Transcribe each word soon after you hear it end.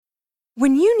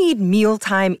When you need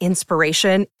mealtime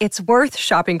inspiration, it's worth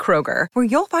shopping Kroger, where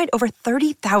you'll find over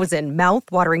 30,000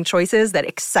 mouth-watering choices that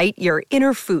excite your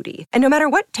inner foodie. And no matter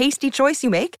what tasty choice you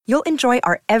make, you'll enjoy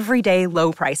our everyday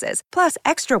low prices, plus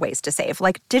extra ways to save,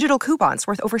 like digital coupons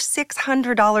worth over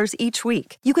 $600 each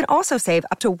week. You can also save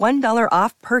up to $1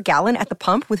 off per gallon at the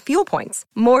pump with fuel points.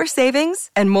 More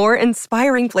savings and more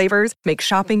inspiring flavors make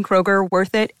shopping Kroger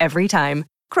worth it every time.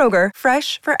 Kroger,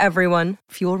 fresh for everyone.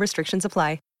 Fuel restrictions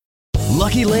apply.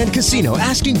 Lucky Land Casino,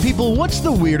 asking people, what's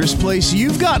the weirdest place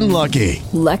you've gotten lucky?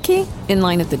 Lucky? In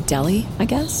line at the deli, I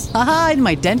guess? Aha, in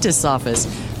my dentist's office.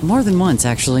 More than once,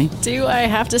 actually. Do I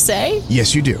have to say?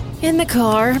 Yes, you do. In the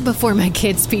car before my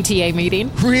kids' PTA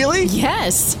meeting. Really?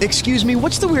 Yes. Excuse me,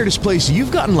 what's the weirdest place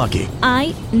you've gotten lucky?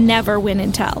 I never win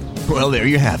and tell. Well, there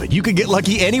you have it. You can get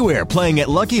lucky anywhere, playing at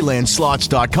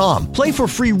LuckyLandSlots.com. Play for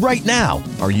free right now.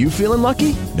 Are you feeling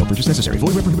lucky? No purchase necessary. Void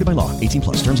where prohibited by law. 18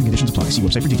 plus. Terms and conditions apply. See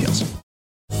website for details.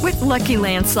 With Lucky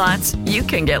Land Slots, you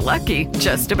can get lucky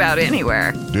just about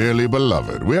anywhere. Dearly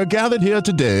beloved, we are gathered here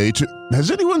today to...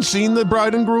 Has anyone seen the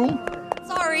bride and groom?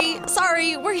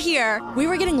 Sorry, we're here. We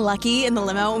were getting lucky in the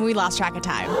limo and we lost track of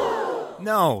time.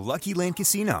 No, Lucky Land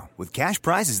Casino, with cash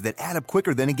prizes that add up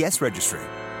quicker than a guest registry.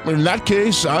 In that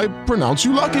case, I pronounce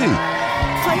you lucky.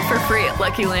 Play for free at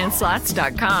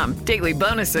LuckyLandSlots.com. Daily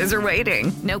bonuses are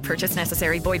waiting. No purchase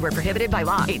necessary. Void where prohibited by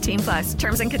law. 18 plus.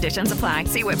 Terms and conditions apply.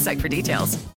 See website for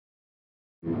details.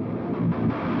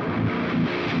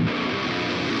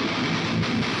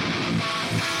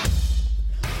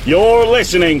 You're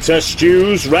listening to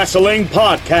Stu's Wrestling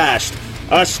Podcast,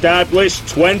 established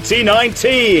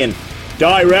 2019.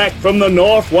 Direct from the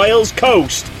North Wales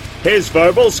coast, his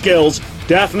verbal skills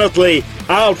definitely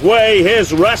outweigh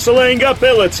his wrestling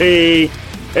ability.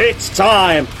 It's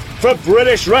time for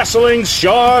British wrestling's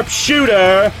sharp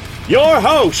shooter, your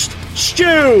host,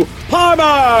 Stu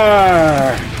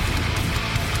Palmer.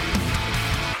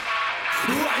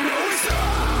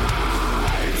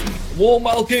 Warm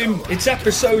welcome, it's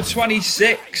episode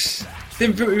 26.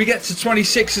 Didn't think we get to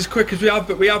 26 as quick as we have,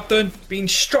 but we have done. Been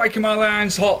striking my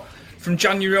lines hot from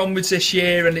January onwards this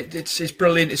year, and it's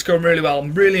brilliant. It's going really well.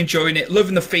 I'm really enjoying it,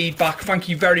 loving the feedback. Thank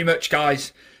you very much,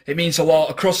 guys. It means a lot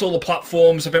across all the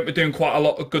platforms. I think we're doing quite a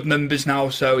lot of good numbers now,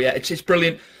 so yeah, it's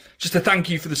brilliant. Just a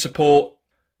thank you for the support.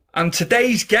 And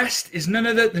today's guest is none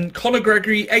other than Conor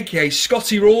Gregory, aka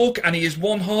Scotty Rawk, and he is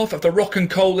one half of the Rock and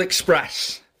Coal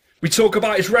Express. We talk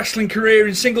about his wrestling career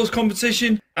in singles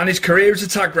competition and his career as a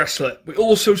tag wrestler. We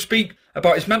also speak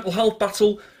about his mental health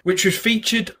battle, which was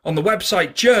featured on the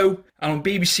website Joe and on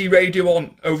BBC Radio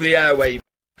 1 over the airwave.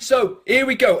 So, here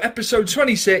we go, episode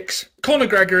 26, Conor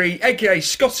Gregory, aka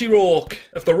Scotty Rawk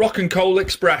of the Rock and Coal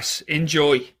Express.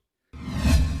 Enjoy.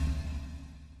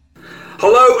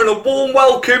 Hello and a warm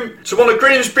welcome to one of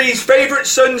Grimsby's favourite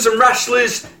sons and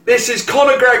wrestlers. This is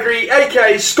Conor Gregory,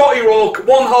 aka Scotty Rawk,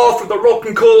 one half of the Rock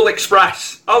and Coal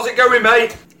Express. How's it going,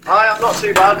 mate? Hi, I'm not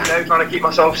too bad, trying to keep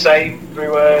myself sane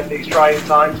through these trying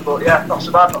times, but yeah, not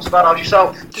so bad. How's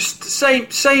yourself? Just the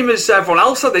same as everyone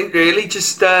else, I think, really.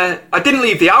 Just, I didn't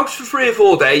leave the house for 3 or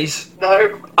 4 days.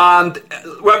 No. And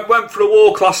went for a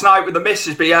walk last night with the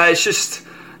missus, but yeah, it's just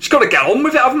got to get on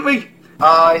with it, haven't we?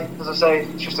 Aye, as I say,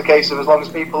 it's just a case of as long as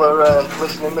people are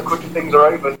listening, the quicker things are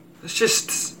over. It's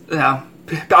just,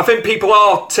 I think people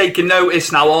are taking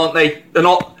notice now, aren't they? They're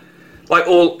not like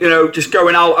all, just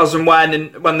going out as and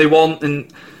when they want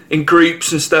and in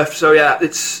groups and stuff. So yeah,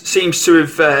 it seems to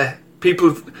have, people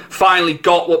have finally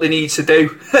got what they need to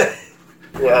do.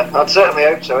 Yeah, I'd certainly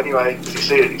hope so anyway, because you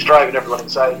see it's driving everyone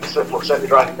insane. It's certainly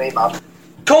driving me mad.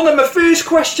 Conor, my first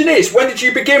question is, when did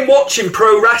you begin watching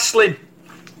pro wrestling?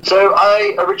 So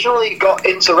I originally got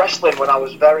into wrestling when I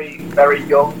was very, very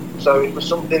young. So it was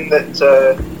something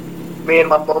that me and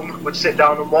my mum would sit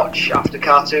down and watch after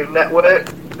Cartoon Network.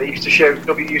 They used to show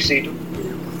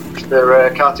WCW.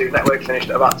 Their Cartoon Network finished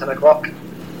at about 10 o'clock.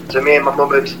 So me and my mum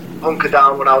would hunker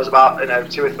down when I was about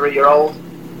 2 or 3 year old.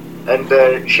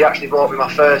 And she actually bought me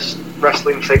my first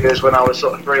wrestling figures when I was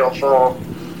sort of 3 or 4.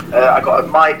 I got a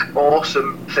Mike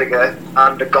Awesome figure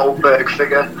and a Goldberg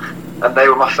figure. And they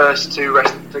were my first 2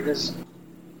 wrestling figures.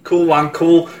 Cool, man,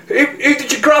 cool. Who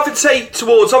did you gravitate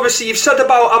towards? Obviously, you've said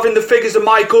about having the figures of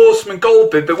Mike Awesome and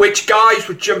Goldberg, but which guys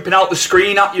were jumping out the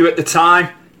screen at you at the time?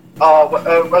 Oh, when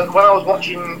I was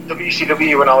watching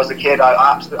WCW when I was a kid,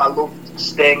 I loved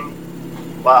Sting.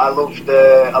 Like, I loved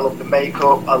the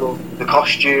makeup, I loved the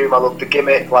costume, I loved the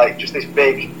gimmick. Like, just this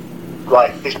big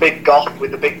goth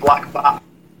with the big black bat.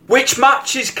 Which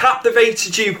matches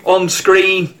captivated you on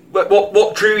screen?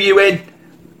 What drew you in?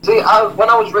 See, when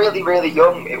I was really, really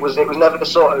young, it was never the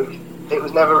sort of it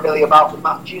was never really about the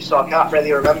matches, so I can't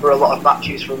really remember a lot of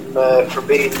matches from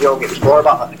being young. It was more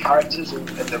about like the characters and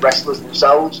the wrestlers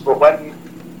themselves. But when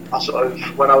I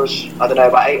was, I don't know,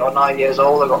 about 8 or 9 years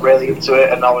old, I got really into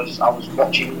it, and I was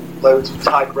watching loads of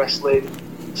tag wrestling.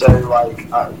 So like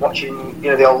watching,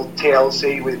 the old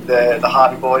TLC with the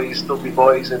Hardy Boys, Dudley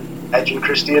Boys, and Edge and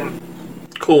Christian.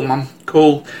 Cool, man.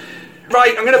 Cool.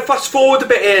 Right, I'm going to fast forward a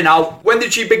bit here now. When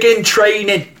did you begin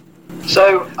training?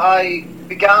 So I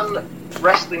began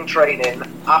wrestling training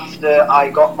after I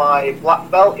got my black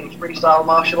belt in freestyle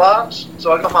martial arts.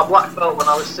 So I got my black belt when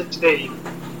I was 16,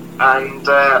 and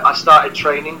I started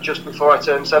training just before I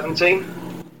turned 17.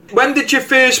 When did your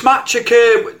first match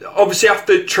occur, obviously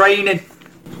after training?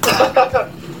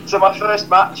 So my first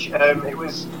match, it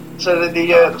was... So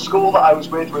the school that I was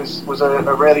with was a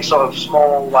really sort of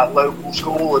small, like, local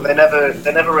school, and they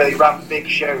never really ran big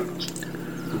shows.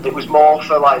 It was more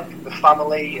for like the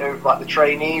family of like the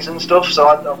trainees and stuff. So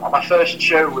my first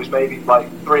show was maybe like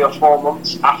 3 or 4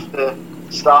 months after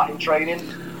starting training,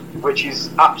 which is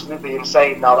absolutely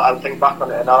insane now that I think back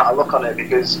on it and I look on it,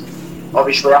 because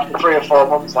obviously after 3 or 4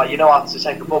 months, like, you know how to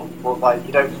take a bump, but like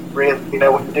you don't really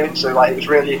know what you're doing. So like it was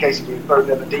really a case of being thrown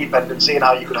in the deep end and seeing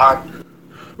how you could hang.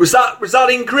 Was that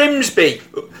in Grimsby?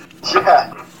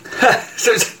 Yeah.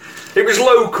 So it was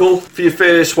local for your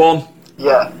first one?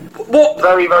 Yeah. What?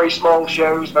 Very, very small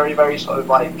shows, very, very sort of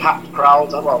like packed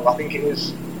crowds. Well, I think it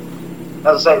was,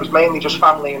 as I say, it was mainly just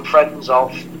family and friends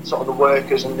of sort of the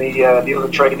workers and the other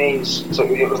trainees. So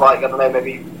it was like, I don't know,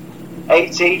 maybe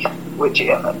 80,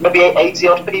 maybe 80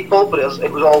 odd people, but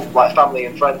it was all like family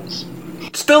and friends.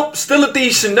 Still a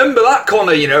decent number, that,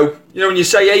 Connor. You know when you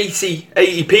say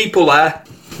 80 people there.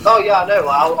 Oh yeah, I know.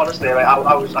 Like, honestly,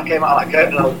 I came out of that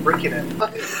curtain and I was bricking it.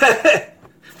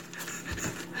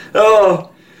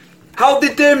 Oh, how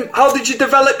did you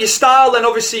develop your style then?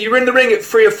 Obviously, you were in the ring at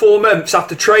 3 or 4 months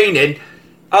after training.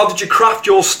 How did you craft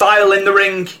your style in the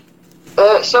ring?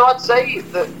 So I'd say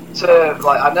that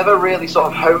like I never really sort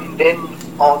of honed in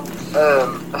on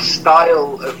a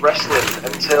style of wrestling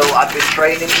until I'd been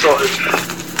training sort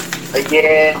of a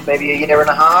year, maybe a year and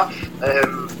a half.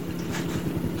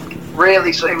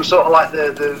 Really, so it was sort of like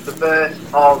the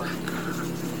birth of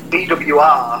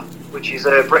BWR, which is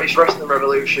a British Wrestling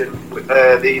Revolution,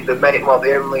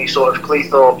 the only sort of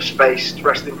Cleethorpes-based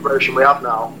wrestling promotion we have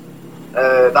now.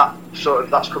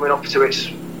 That's coming up to its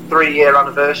 3-year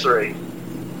anniversary.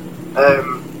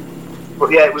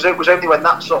 But yeah, it was only when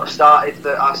that sort of started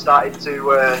that I started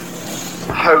to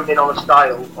hone in on a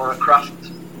style or a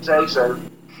craft, say so.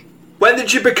 When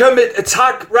did you become a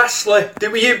tag wrestler?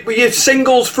 Were you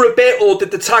singles for a bit, or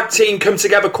did the tag team come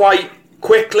together quite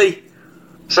quickly?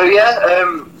 So yeah,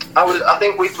 I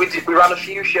think we ran a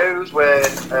few shows where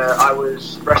I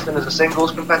was wrestling as a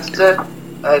singles competitor,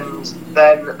 and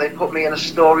then they put me in a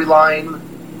storyline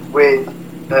with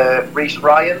Reese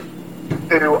Ryan,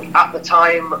 who at the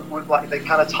time was like, they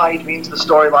kind of tied me into the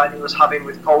storyline he was having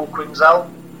with Cole Quinzel.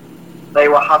 They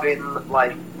were having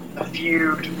like a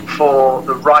feud for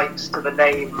the rights to the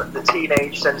name the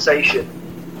Teenage Sensation.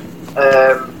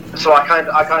 So I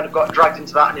kind of got dragged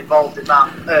into that and involved in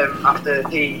that after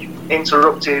he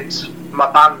interrupted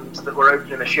my band that were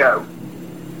opening a show,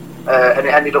 and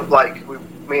it ended up like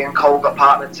me and Cole got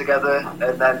partnered together,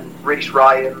 and then Reese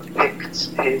Ryan picked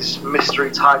his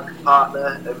mystery tag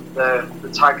partner, and the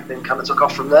tag thing kind of took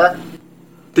off from there.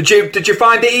 Did you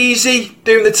find it easy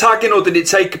doing the tagging, or did it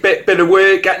take a bit of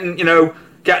work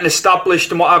getting established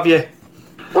and what have you?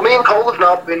 Well, me and Cole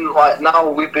have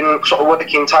we've been sort of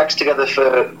working tags together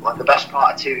for like the best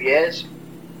part of 2 years.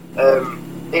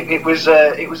 It was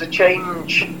a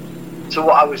change to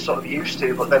what I was sort of used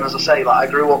to, but then, as I say, like,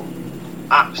 I grew up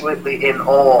absolutely in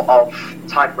awe of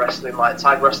tag wrestling. Like,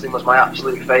 tag wrestling was my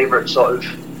absolute favourite sort of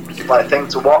like thing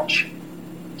to watch.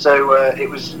 So it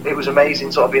was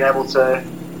amazing sort of being able to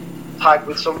tag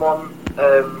with someone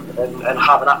and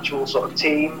have an actual sort of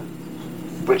team.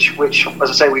 Which, as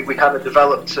I say, we kind of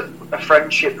developed a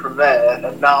friendship from there,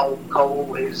 and now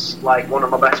Cole is like one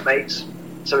of my best mates.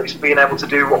 So it's being able to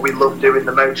do what we love doing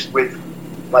the most with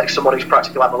like someone who's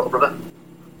practically like my little brother.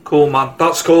 Cool, man.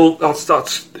 That's cool.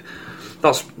 That's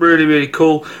really, really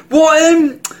cool. What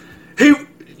who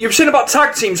you were saying about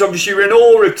tag teams? Obviously, you're in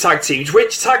awe of tag teams.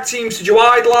 Which tag teams did you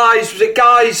idolise? Was it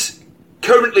guys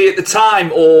currently at the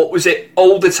time, or was it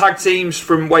older tag teams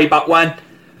from way back when?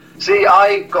 See,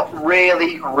 I got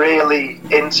really, really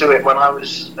into it when I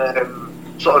was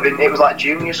sort of it was like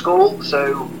junior school.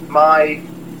 So my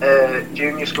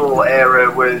junior school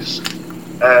era was,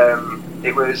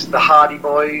 it was the Hardy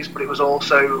Boys, but it was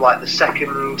also like the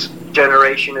second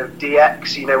generation of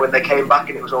DX, when they came back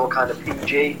and it was all kind of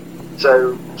PG.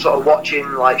 So sort of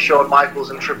watching like Shawn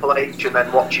Michaels and Triple H, and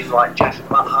then watching like Jeff and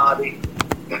Matt Hardy,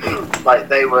 like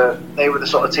they were the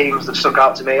sort of teams that stuck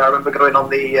out to me. I remember going on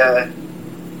the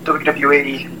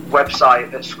WWE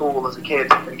website at school as a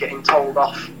kid and getting told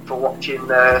off for watching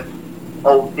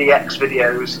old DX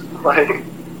videos.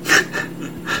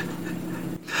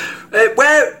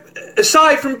 Where,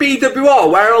 aside from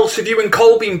BWR, where else have you and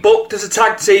Cole been booked as a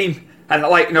tag team? And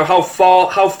like, you know, how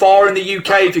far in the UK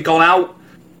have you gone out?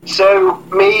 So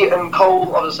me and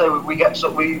Cole, obviously,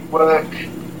 we work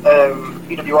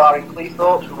BWR in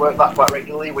Cleethorpes. We work that quite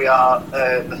regularly. We are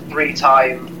the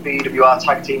 3-time BWR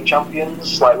tag team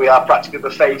champions. Like, we are practically the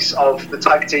face of the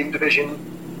tag team division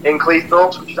in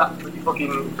Cleethorpes, which is absolutely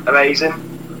fucking amazing.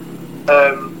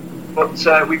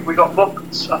 But we got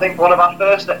booked. I think one of our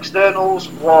first externals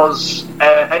was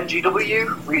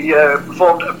NGW. We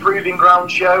performed a Proving Ground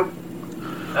show.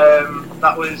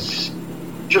 That was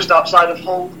just outside of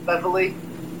Hull, Beverley.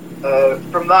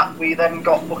 From that, we then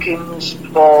got bookings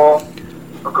for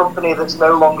a company that's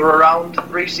no longer around,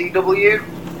 3CW.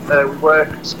 We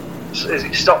worked,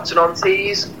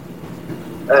 Stockton-on-Tees.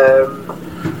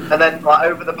 And then, like,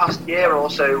 over the past year or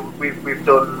so, we've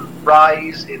done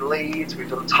Rise in Leeds, we've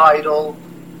done Tidal,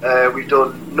 we've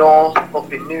done North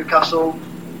up in Newcastle.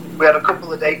 We had a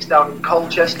couple of dates down in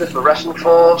Colchester for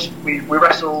WrestleForce. We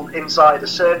wrestled inside a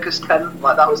circus tent,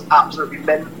 like that was absolutely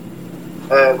mint.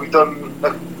 We've done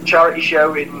a charity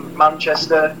show in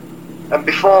Manchester, and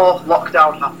before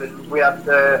lockdown happened, we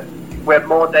had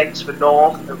more dates for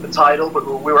North and for Tidal, but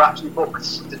we were actually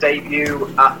booked to debut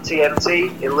at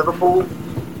TNT in Liverpool,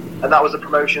 and that was a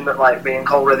promotion that like me and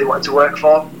Cole really wanted to work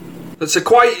for. It's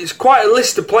quite a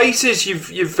list of places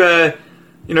you've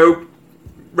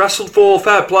wrestled for.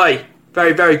 Fair play,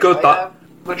 very, very good. That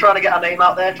we're trying to get our name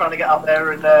out there,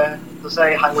 and to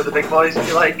say hang with the big boys if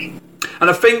you like. And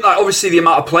I think that obviously the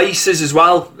amount of places as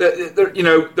well.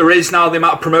 There is now the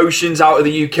amount of promotions out of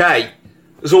the UK.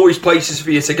 There's always places for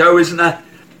you to go, isn't there?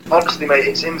 Honestly, mate,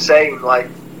 it's insane. Like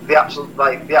the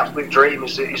absolute dream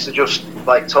is to just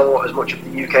like tour as much of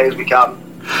the UK as we can.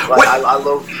 Like I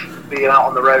love being out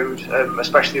on the road,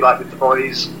 especially like with the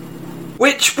boys.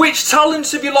 Which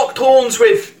talents have you locked horns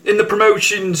with in the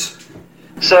promotions?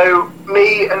 So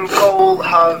me and Cole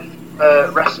have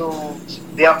wrestled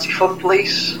the Anti-Fun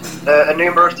Police a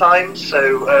number of times.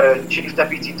 So Chief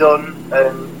Deputy Dunn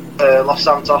and Los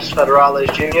Santos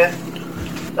Federales Jr.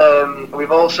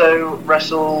 We've also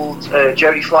wrestled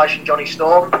Jody Fleisch and Johnny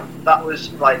Storm. That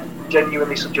was like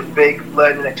genuinely such a big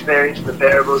learning experience for the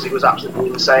pair of us. It was absolutely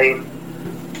insane.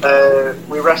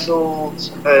 We wrestled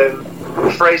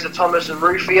Fraser Thomas and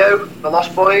Rufio, the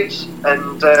Lost Boys,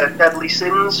 and Deadly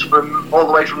Sins all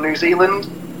the way from New Zealand.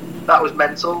 That was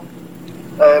mental.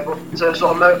 But sort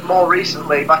of more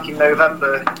recently, back in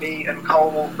November, me and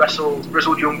Cole wrestled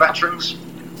Grizzled Young Veterans.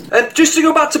 Just to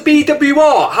go back to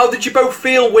BWR, how did you both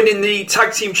feel winning the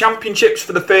Tag Team Championships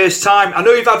for the first time? I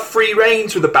know you've had 3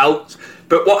 reigns with the belt,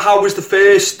 but how was the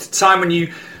first time when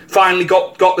you finally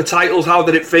got the titles? How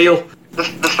did it feel? The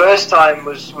first time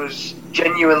was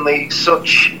genuinely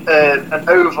such an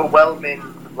overwhelming,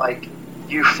 like,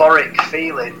 euphoric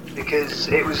feeling, because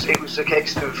it was a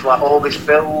case of like all this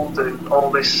build and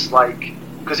all this, like,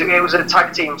 because it was a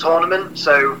tag team tournament,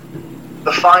 so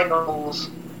the finals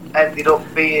ended up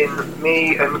being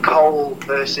me and Cole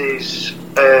versus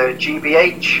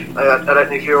GBH. I don't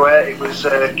know if you're aware, it was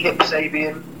Kip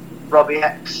Sabian, Robbie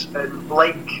X and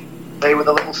Blake. They were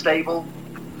the little stable.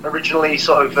 Originally,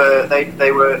 sort of,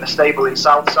 they were a stable in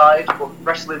Southside, but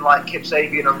wrestling like Kip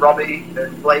Sabian and Robbie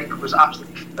and Blake was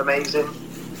absolutely amazing.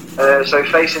 So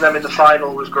facing them in the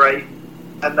final was great.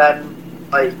 And then,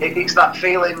 like, it's that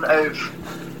feeling of,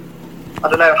 I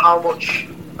don't know, how much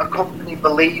a company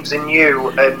believes in you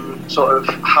and sort of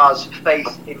has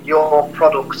faith in your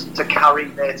product to carry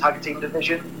their tag team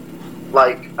division.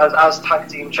 Like, as tag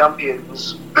team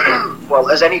champions, well,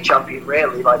 as any champion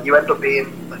really, like, you end up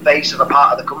being the face of a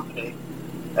part of the company,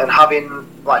 and having,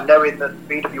 like, knowing that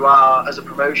BWR as a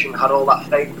promotion had all that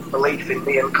faith and belief in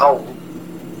me and Cole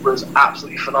was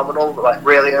absolutely phenomenal, like,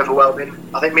 really overwhelming.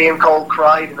 I think me and Cole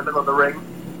cried in the middle of the ring.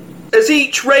 Has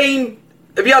each reign,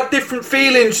 have you had different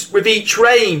feelings with each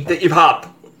reign that you've had?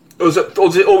 Or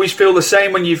does it always feel the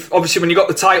same when you got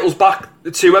the titles back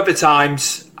the 2 other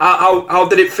times? How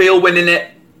did it feel winning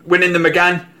them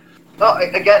again? No,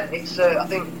 again, it's I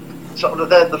think sort of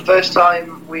the first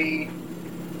time we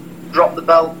dropped the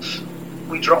belts,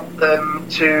 we dropped them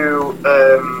to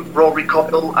Rory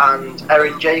Coyle and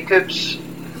Erin Jacobs,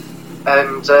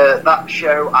 and that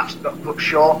show actually got cut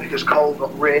short because Cole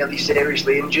got really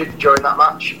seriously injured during that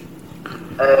match,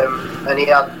 and he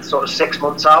had sort of 6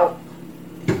 months out.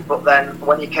 But then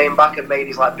when he came back and made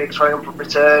his like big triumphant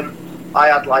return, I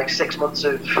had like 6 months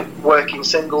of working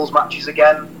singles matches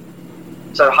again.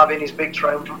 So having his big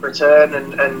triumphant return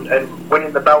and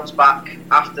winning the belts back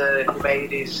after he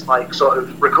made his like sort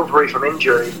of recovery from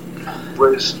injury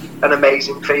was an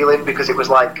amazing feeling, because it was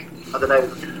like, I don't know,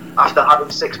 after having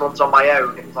 6 months on my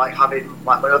own, it was like having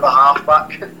like my other half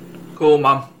back. Cool,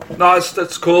 man. No,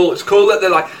 that's cool. It's cool that they're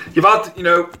like, you've had, you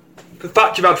know, the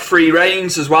fact you've had free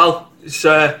reigns as well. It's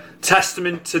a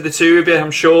testament to the two of you,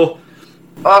 I'm sure.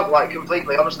 Oh, like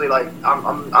completely. Honestly, like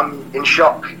I'm in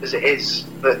shock as it is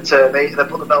that they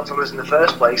put the belt on us in the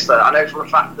first place. That I know for a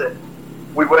fact that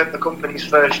we weren't the company's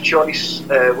first choice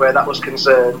where that was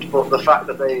concerned, but the fact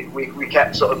that we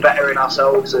kept sort of bettering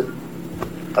ourselves and,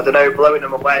 I don't know, blowing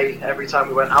them away every time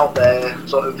we went out there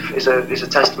sort of is a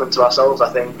testament to ourselves.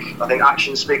 I think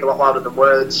actions speak a lot louder than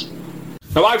words.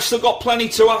 Now I've still got plenty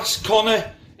to ask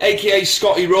Connor, aka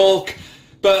Scotty Rawk,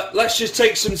 but let's just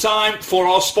take some time for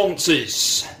our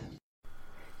sponsors.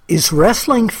 Is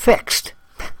wrestling fixed?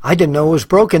 I didn't know it was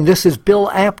broken. This is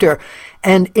Bill Apter.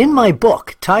 And in my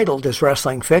book, titled Is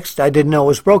Wrestling Fixed? I Didn't Know It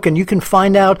Was Broken, you can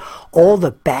find out all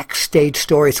the backstage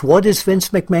stories. What is Vince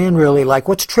McMahon really like?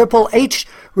 What's Triple H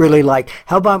really like?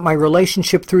 How about my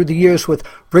relationship through the years with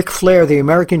Ric Flair, the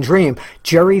American Dream,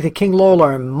 Jerry the King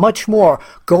Lawler, and much more?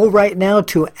 Go right now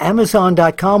to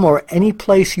Amazon.com or any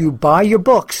place you buy your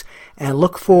books and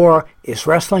look for Is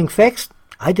Wrestling Fixed?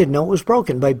 I Didn't Know It Was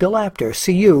Broken by Bill Apter.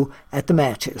 See you at the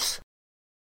matches.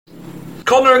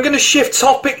 Connor, I'm going to shift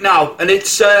topic now, and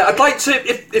it's I'd like to,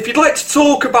 if you'd like to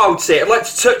talk about it, I'd like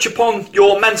to touch upon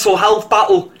your mental health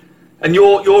battle and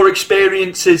your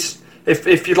experiences.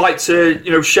 If you'd like to,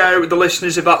 you know, share it with the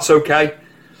listeners, if that's okay.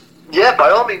 Yeah, by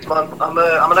all means, man. I'm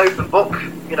an open book.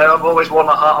 You know, I've always worn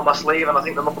my heart on my sleeve, and I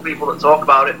think the more people that talk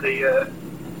about it,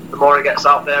 the more it gets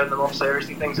out there, and the more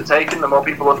seriously things are taken, the more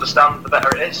people understand, the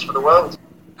better it is for the world.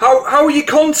 How were you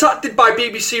contacted by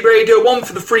BBC Radio 1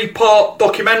 for the 3-part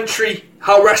documentary,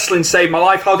 How Wrestling Saved My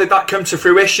Life? How did that come to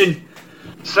fruition?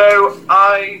 So,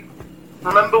 I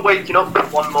remember waking up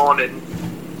one morning.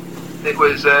 It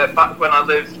was back when I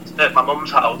lived at my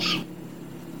mum's house.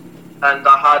 And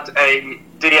I had a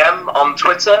DM on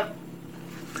Twitter.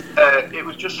 It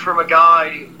was just from a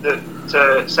guy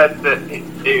that said that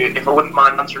if I wouldn't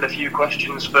mind answering a few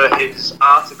questions for his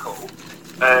article,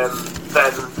 then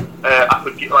I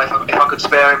could get, like, if I could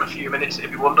spare him a few minutes,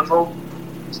 it'd be wonderful.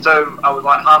 So I was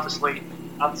like half asleep,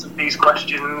 answered these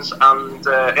questions, and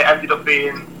it ended up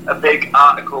being a big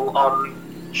article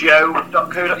on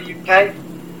joe.co.uk,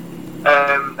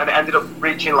 and it ended up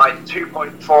reaching like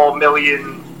 2.4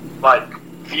 million like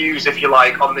views, if you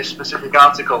like, on this specific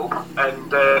article.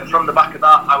 And from the back of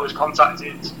that, I was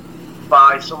contacted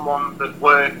by someone that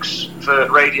works for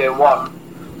Radio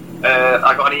 1.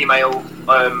 I got an email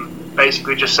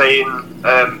basically just saying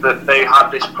that they had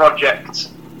this project,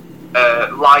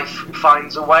 Life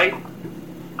Finds a Way,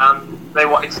 and they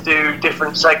wanted to do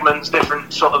different segments,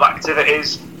 different sort of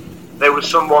activities. There was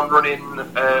someone running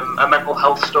a mental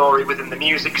health story within the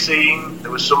music scene.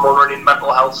 There was someone running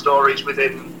mental health stories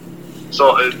within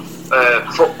sort of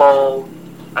football,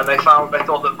 and they thought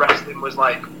that wrestling was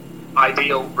like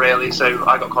ideal, really. So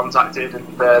I got contacted, and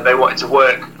they wanted to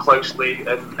work closely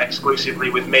and exclusively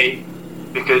with me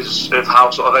because of how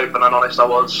sort of open and honest I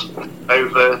was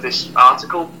over this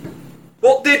article.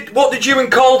 What did you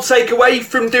and Cole take away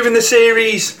from doing the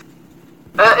series?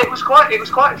 It was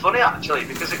quite funny, actually,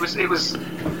 because it was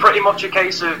pretty much a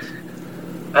case of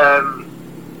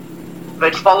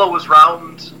they'd follow us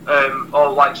round,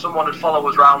 or like someone would follow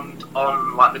us round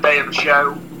on like the day of the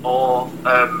show, or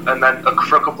and then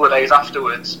for a couple of days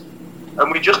afterwards,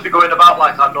 and we'd just be going about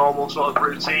like our normal sort of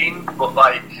routine, but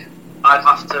like I'd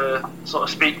have to sort of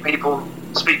speak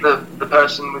the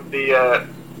person with the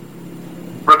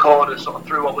recorder sort of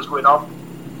through what was going on.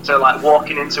 So like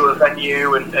walking into a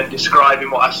venue and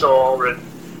describing what I saw, and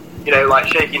you know, like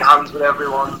shaking hands with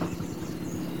everyone.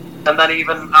 And then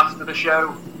even after the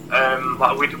show,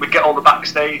 like we'd get all the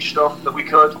backstage stuff that we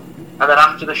could, and then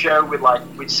after the show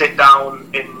we'd sit down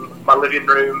in my living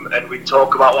room and we'd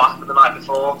talk about what happened the night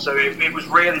before. So it was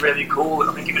really, really cool.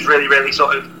 I think it was really, really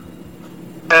sort of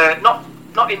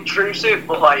not intrusive,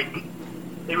 but like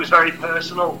it was very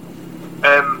personal.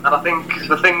 And I think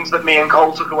the things that me and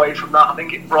Cole took away from that, I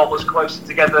think it brought us closer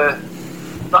together,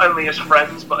 not only as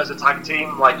friends but as a tag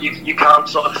team. Like you can't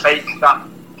sort of fake that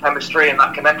chemistry and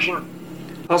that connection.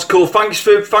 That's cool. Thanks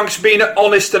for being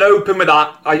honest and open with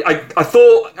that. I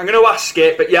thought I'm going to ask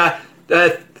it, but yeah,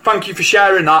 thank you for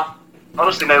sharing that.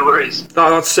 Honestly, no worries.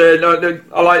 That's I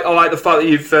like the fact that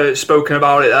you've spoken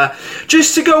about it there.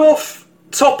 Just to go off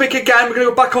topic again. We're going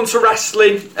to go back onto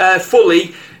wrestling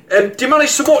fully. Do you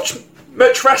manage to watch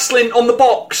much wrestling on the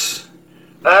box?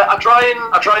 I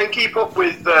try and keep up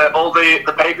with all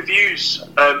the pay-per-views.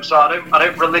 So I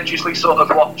don't religiously sort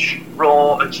of watch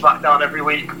Raw and SmackDown every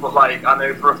week, but like I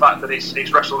know for a fact that it's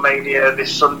WrestleMania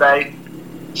this Sunday,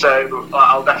 so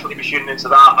I'll definitely be tuning into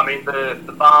that. I mean,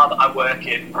 the bar that I work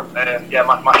in,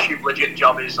 my shoot legit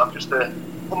job is I'm just a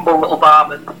humble little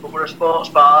barman, but we're a sports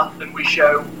bar and we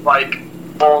show like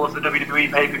all of the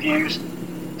WWE pay-per-views.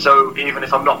 So even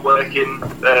if I'm not working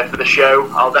for the show,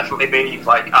 I'll definitely be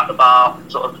like at the bar,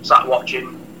 sort of sat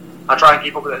watching. I try and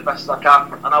keep up with it as best as I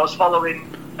can. And I was following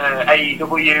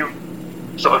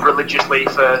AEW sort of religiously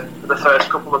for the first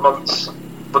couple of months,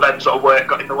 but then sort of work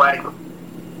got in the way.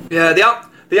 Yeah,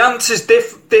 the answer's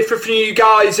different from you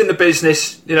guys in the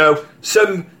business. You know,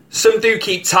 some do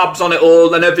keep tabs on it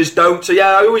all, and others don't. So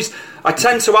yeah, I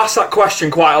tend to ask that question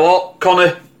quite a lot,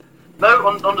 Connor. No,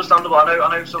 understandable. I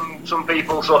know some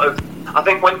people sort of. I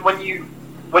think when you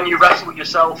wrestle with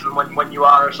yourself and when you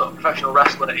are a sort of professional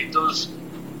wrestler, it does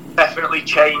definitely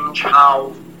change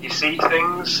how you see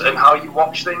things and how you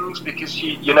watch things, because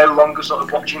you're no longer sort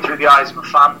of watching through the eyes of a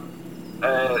fan.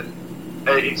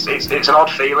 It's an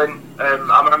odd feeling.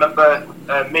 I remember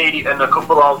me and a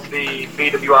couple of the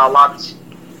BWR lads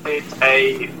did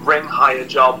a ring hire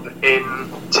job in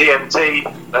TNT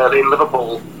in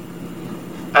Liverpool.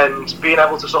 And being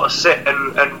able to sort of sit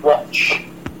and watch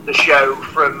the show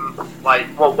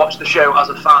watch the show as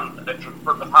a fan from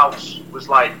front of house was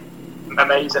like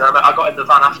amazing. I got in the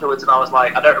van afterwards and I was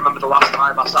like, I don't remember the last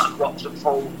time I sat and watched a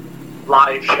full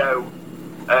live show,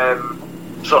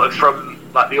 sort of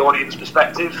from like the audience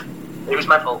perspective. It was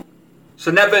mental.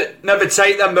 So never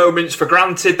take them moments for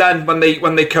granted then when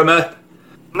they come up.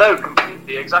 No,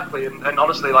 completely, exactly. And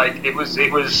honestly, like it was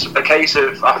a case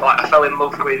of I fell in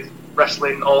love with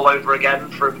wrestling all over again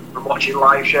from watching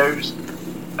live shows,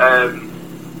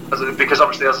 because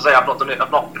obviously, as I say, I've not been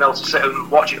able to sit and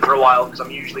watch it for a while because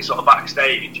I'm usually sort of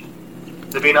backstage.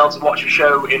 So being able to watch a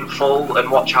show in full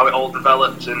and watch how it all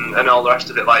develops and all the rest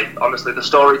of it, like honestly, the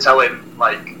storytelling,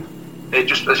 like it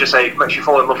just, as you say, makes you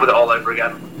fall in love with it all over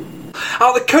again.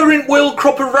 Out of the current world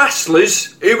crop of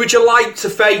wrestlers, who would you like to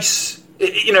face?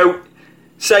 You know,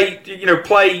 say, you know,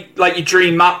 play like your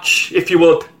dream match if you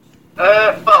would.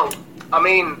 Well, I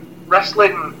mean,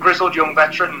 wrestling grizzled young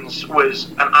veterans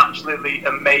was an absolutely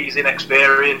amazing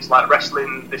experience. Like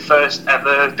wrestling the first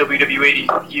ever WWE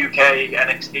UK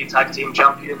NXT Tag Team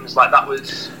Champions, like that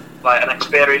was like an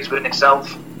experience within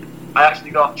itself. I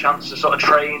actually got a chance to sort of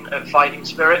train at Fighting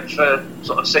Spirit for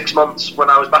sort of 6 months when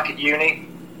I was back at uni.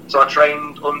 So I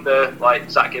trained under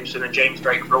like Zach Gibson and James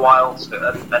Drake for a while,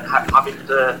 and having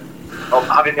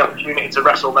the opportunity to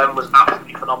wrestle them was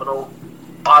absolutely phenomenal.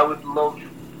 I would love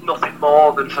nothing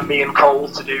more than for me and Cole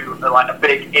to do a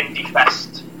big indie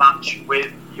fest match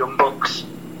with Young Bucks.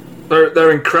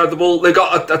 They're incredible. They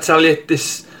got, I tell you,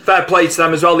 this fair play to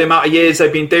them as well. The amount of years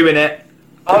they've been doing it.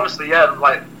 Honestly, yeah,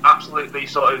 like absolutely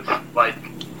sort of like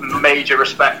major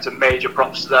respect and major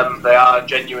props to them. They are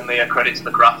genuinely a credit to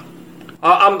the craft.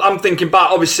 I'm thinking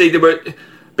back. Obviously, they were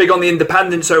big on the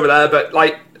independents over there, but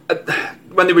like.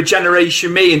 When they were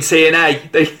Generation Me and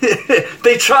TNA,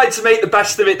 they tried to make the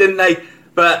best of it, didn't they?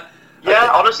 But yeah,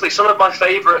 honestly, some of my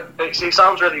favourite. It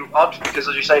sounds really odd because,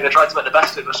 as you say, they tried to make the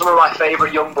best of it. But some of my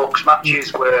favourite Young Bucks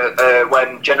matches were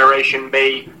when Generation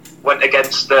Me went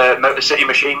against the Motor City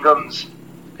Machine Guns.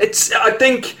 I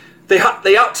think they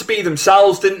had to be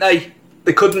themselves, didn't they?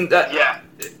 They couldn't. Yeah.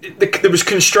 There was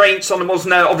constraints on them,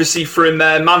 wasn't there? Obviously, from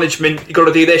management, you got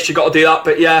to do this, you got to do that.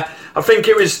 But yeah, I think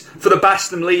it was for the best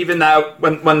them leaving now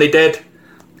when they did.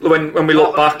 When we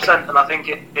look back, and I think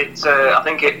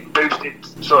it boosted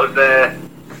sort of their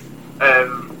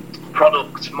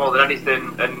product more than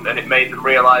anything, and it made them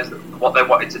realise that what they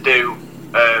wanted to do,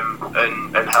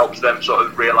 and helped them sort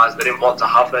of realise they didn't want to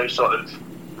have those sort of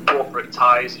corporate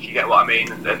ties, if you get what I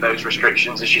mean, and those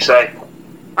restrictions, as you say.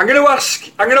 I'm going to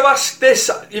ask this.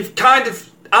 You've kind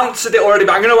of answered it already,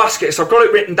 but I'm going to ask it. So I've got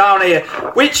it written down here.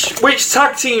 Which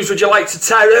tag teams would you like to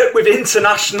tear up with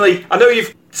internationally? I know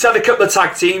you've said a couple of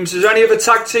tag teams. Is there any other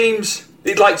tag teams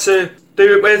you'd like to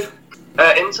do it with?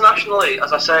 Internationally,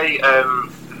 as I say,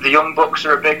 the Young Bucks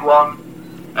are a big one.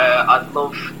 I'd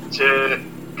love to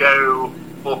go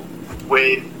up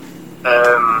with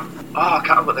I can't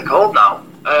remember what they're called now.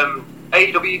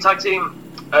 AEW tag team,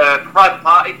 Private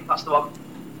Party. That's the one.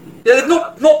 Yeah, they've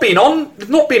not been on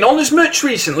as much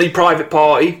recently. Private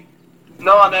Party.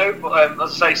 No, I know, but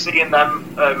as I say, seeing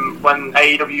them when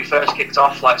AEW first kicked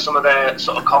off, like some of their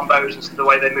sort of combos and the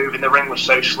way they move in the ring was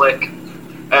so slick.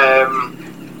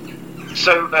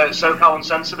 SoCal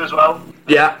Uncensored as well.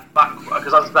 Yeah.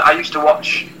 Because I used to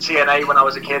watch TNA when I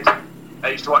was a kid. I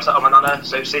used to watch that on my nana.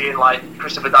 So seeing like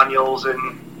Christopher Daniels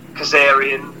and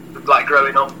Kazarian, like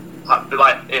growing up,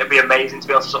 it'd be amazing to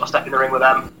be able to sort of step in the ring with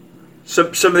them. Some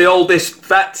of the oldest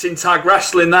vets in tag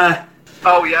wrestling there.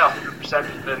 Oh yeah,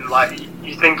 100%. And like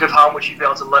you think of how much you'd be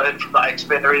able to learn from that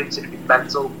experience, it'd be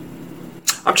mental.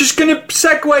 I'm just going to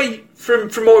segue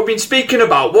from what we've been speaking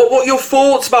about. What are your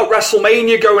thoughts about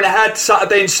WrestleMania going ahead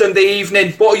Saturday and Sunday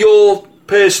evening? What are your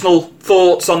personal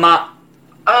thoughts on that?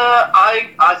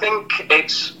 I think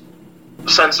it's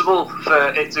sensible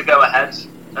for it to go ahead.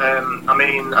 I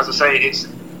mean, as I say, it's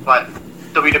like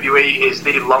WWE is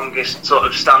the longest sort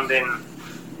of standing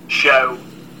show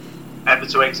ever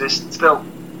to exist still.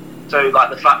 So like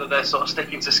the fact that they're sort of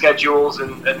sticking to schedules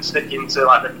and sticking to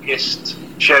like the biggest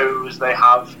shows they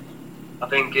have, I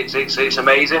think it's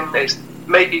amazing.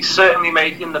 It's certainly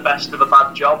making the best of a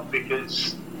bad job,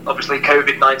 because obviously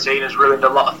COVID-19 has ruined a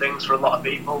lot of things for a lot of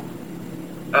people.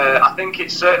 I think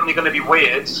it's certainly going to be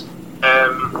weird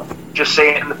just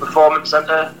seeing it in the Performance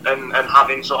Centre and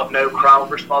having sort of no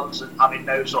crowd response and having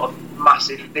no sort of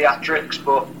massive theatrics,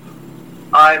 but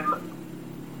I'm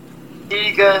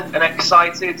eager and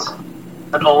excited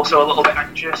and also a little bit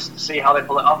anxious to see how they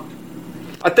pull it off.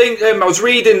 I think I was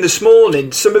reading this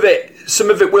morning, some of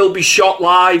it will be shot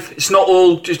live. It's not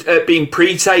all just being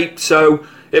pre-taped, so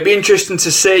it'd be interesting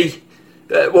to see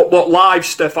what live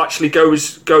stuff actually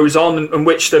goes on and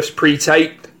which stuff's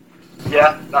pre-taped.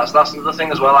 Yeah, that's another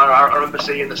thing as well. I remember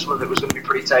seeing that some of it was going to be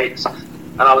pre-taped,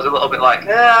 and I was a little bit like,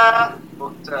 yeah.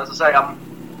 But as I say, I'm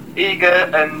eager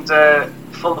and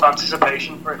full of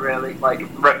anticipation for it. Really, like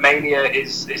Mania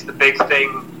is the big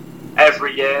thing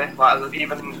every year. Like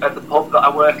even at the pub that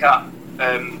I work at,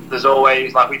 there's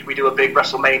always like we do a big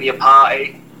WrestleMania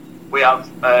party. We have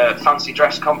fancy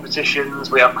dress competitions.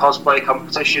 We have cosplay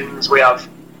competitions. We have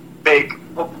big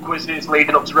pub quizzes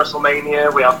leading up to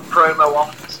WrestleMania. We have promo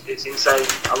offs. It's insane.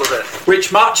 I love it.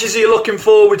 Which matches are you looking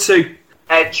forward to?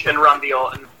 Edge and Randy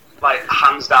Orton, like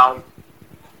hands down.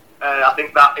 I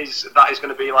think that is going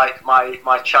to be like my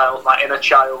inner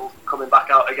child coming back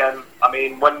out again. I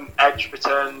mean, when Edge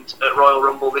returned at Royal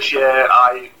Rumble this year,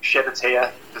 I shed a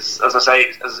tear because, as I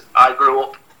say, as I grew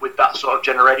up with that sort of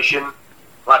generation.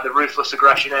 Like the Ruthless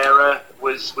Aggression era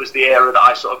was the era that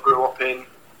I sort of grew up in.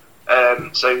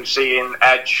 So seeing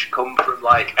Edge come from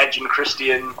like Edge and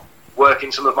Christian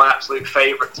working some of my absolute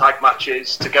favourite tag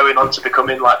matches to going on to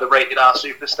becoming like the Rated R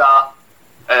superstar.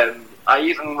 I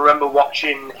even remember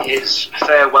watching his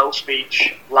farewell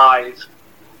speech live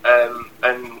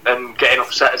and getting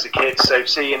upset as a kid. So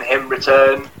seeing him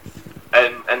return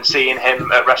and seeing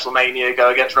him at WrestleMania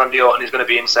go against Randy Orton is going to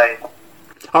be insane.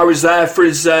 I was there for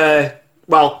his,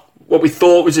 what we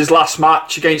thought was his last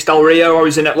match against Del Rio. I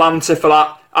was in Atlanta for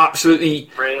that.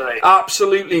 Absolutely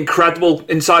incredible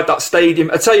inside that stadium.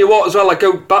 I tell you what, as well, I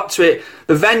go back to it,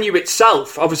 the venue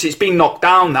itself, obviously it's been knocked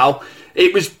down now.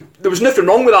 There was nothing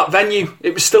wrong with that venue.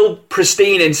 It was still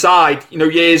pristine inside. You know,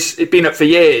 it'd been up for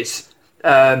years.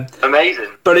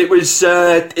 Amazing. But it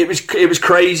was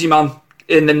crazy, man.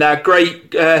 In there,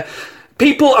 great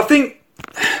people. I think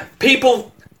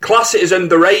people class it as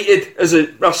underrated as a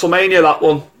WrestleMania. That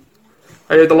one.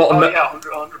 I heard a lot of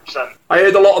 100%. I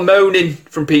heard a lot of moaning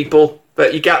from people,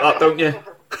 but you get that, don't you?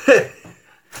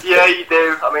 Yeah, you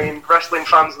do. I mean, wrestling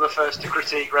fans are the first to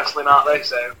critique wrestling, aren't they?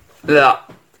 So yeah.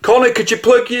 Connor, could you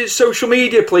plug your social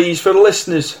media, please, for the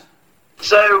listeners?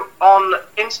 So on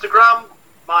Instagram,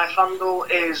 my handle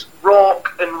is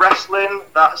Rawk and Wrestling.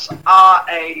 That's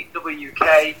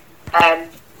RAWKNWRESTLING.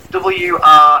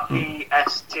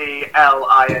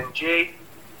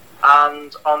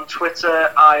 And on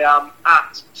Twitter, I am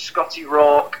at Scotty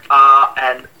Rawk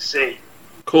RNC.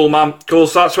 Cool, man. Cool.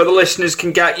 So that's where the listeners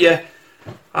can get you,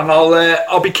 and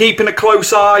I'll be keeping a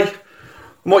close eye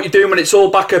on what you're doing when it's all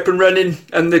back up and running,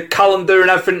 and the calendar and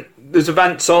everything. There's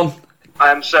events on. I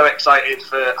am so excited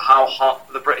for how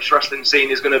hot the British wrestling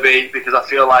scene is going to be, because I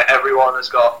feel like everyone has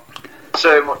got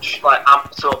so much like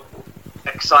amped up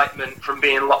excitement from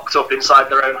being locked up inside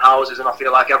their own houses, and I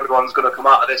feel like everyone's going to come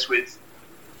out of this with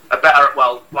a better,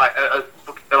 like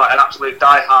an absolute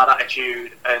die-hard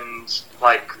attitude, and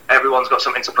like everyone's got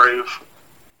something to prove.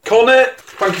 Connor,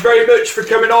 thank you very much for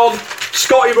coming on.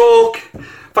 Scotty Rawk,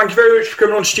 thank you very much for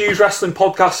coming on Stu's Wrestling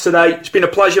Podcast today. It's been a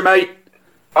pleasure, mate.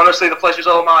 Honestly, the pleasure's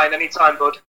all mine. Anytime,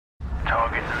 bud.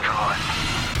 Target neutralized.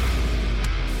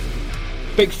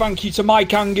 Big thank you to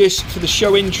Mike Angus for the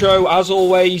show intro, as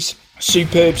always.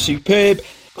 Superb.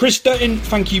 Chris Dutton,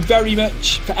 thank you very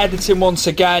much for editing once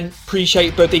again.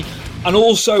 Appreciate it, buddy. And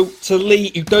also to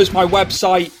Lee, who does my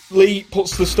website. Lee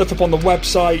puts the stuff up on the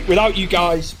website. Without you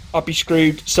guys, I'd be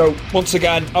screwed. So once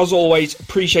again, as always,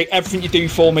 appreciate everything you do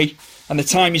for me and the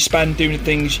time you spend doing the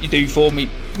things you do for me.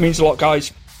 It means a lot,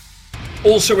 guys.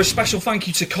 Also, a special thank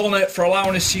you to Connor for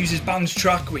allowing us to use his band's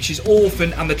track, which is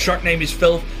Orphan, and the track name is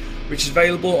Filth, which is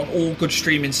available on all good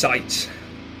streaming sites.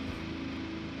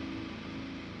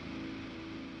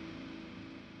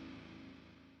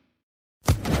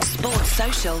 Sports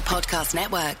Social Podcast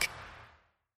Network.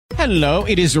 Hello,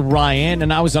 it is Ryan,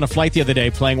 and I was on a flight the other day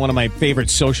playing one of my favorite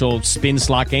social spin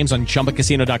slot games on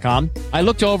ChumbaCasino.com. I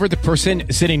looked over at the person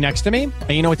sitting next to me,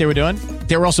 and you know what they were doing?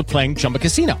 They were also playing Chumba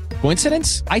Casino.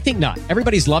 Coincidence? I think not.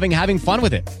 Everybody's loving having fun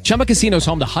with it. Chumba Casino is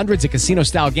home to hundreds of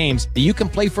casino-style games that you can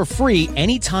play for free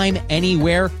anytime,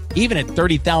 anywhere, even at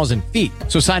 30,000 feet.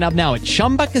 So sign up now at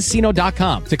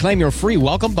ChumbaCasino.com to claim your free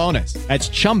welcome bonus. That's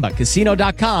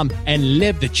ChumbaCasino.com and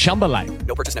live the Chumba life.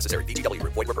 No purchase necessary. VGW.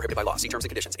 Void where prohibited by law. See terms and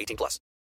conditions. 18+.